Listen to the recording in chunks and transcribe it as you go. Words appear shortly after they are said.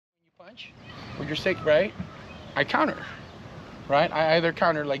punch with your stick, right? I counter, right? I either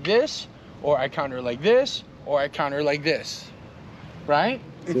counter like this, or I counter like this, or I counter like this, right?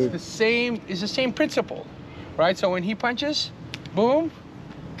 It's the same principle, right? So when he punches, boom,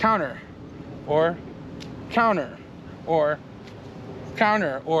 counter, or counter, or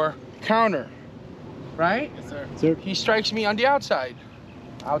counter, or counter, right? Yes, sir. Sir. He strikes me on the outside,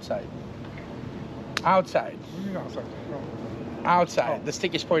 outside, outside, outside. Oh. The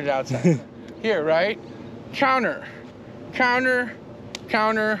stick is pointed outside. Here, right? Counter, counter,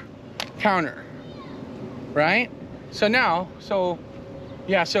 counter, counter, right? So now, so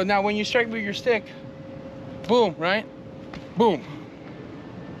now when you strike with your stick, boom, right? Boom.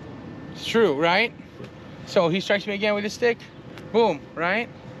 It's true, right? So he strikes me again with his stick, boom, right?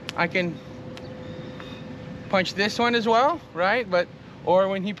 I can punch this one as well, right? Or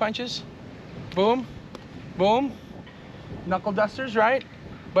when he punches, boom, boom, knuckle dusters, right?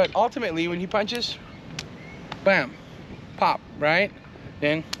 But ultimately when he punches, bam, pop, right?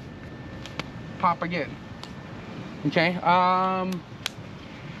 Then pop again. Okay,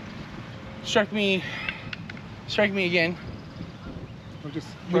 strike me again with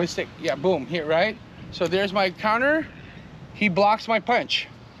a stick. Yeah, boom, here, right? So there's my counter. He blocks my punch,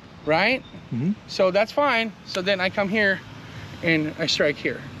 right? Mm-hmm. So that's fine. So then I come here and I strike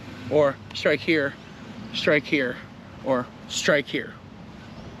here, or strike here, or strike here.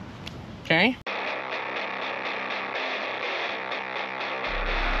 Okay?